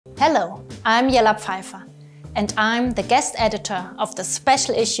Hello, I'm Jella Pfeiffer, and I'm the guest editor of the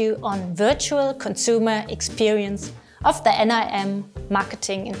special issue on virtual consumer experience of the NIM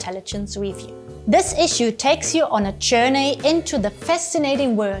Marketing Intelligence review. This issue takes you on a journey into the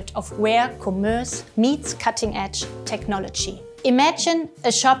fascinating world of where commerce meets cutting-edge technology. Imagine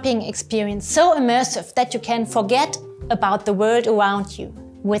a shopping experience so immersive that you can forget about the world around you.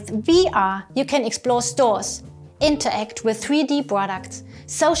 With VR, you can explore stores, interact with 3D products,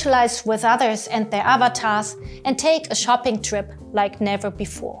 socialize with others and their avatars, and take a shopping trip like never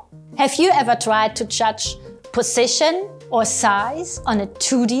before. Have you ever tried to judge position or size on a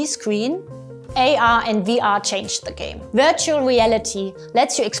 2D screen? AR and VR changed the game. Virtual reality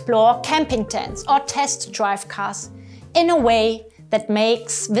lets you explore camping tents or test drive cars in a way that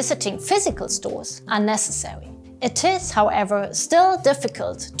makes visiting physical stores unnecessary. It is, however, still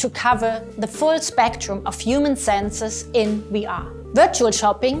difficult to cover the full spectrum of human senses in VR. Virtual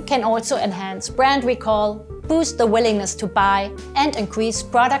shopping can also enhance brand recall, boost the willingness to buy, and increase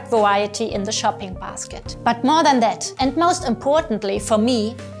product variety in the shopping basket. But more than that, and most importantly for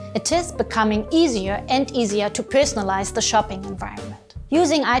me, it is becoming easier and easier to personalize the shopping environment.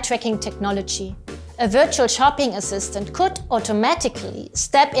 Using eye-tracking technology, a virtual shopping assistant could automatically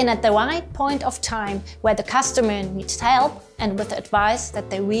step in at the right point of time where the customer needs help and with advice that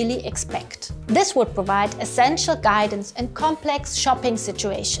they really expect. This would provide essential guidance in complex shopping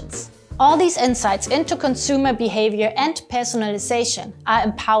situations. All these insights into consumer behavior and personalization are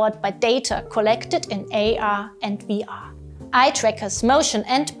empowered by data collected in AR and VR. Eye trackers, motion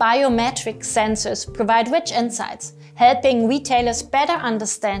and biometric sensors provide rich insights, helping retailers better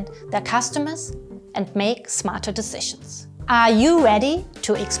understand their customers and make smarter decisions. Are you ready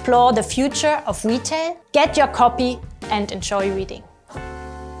to explore the future of retail? Get your copy and enjoy reading.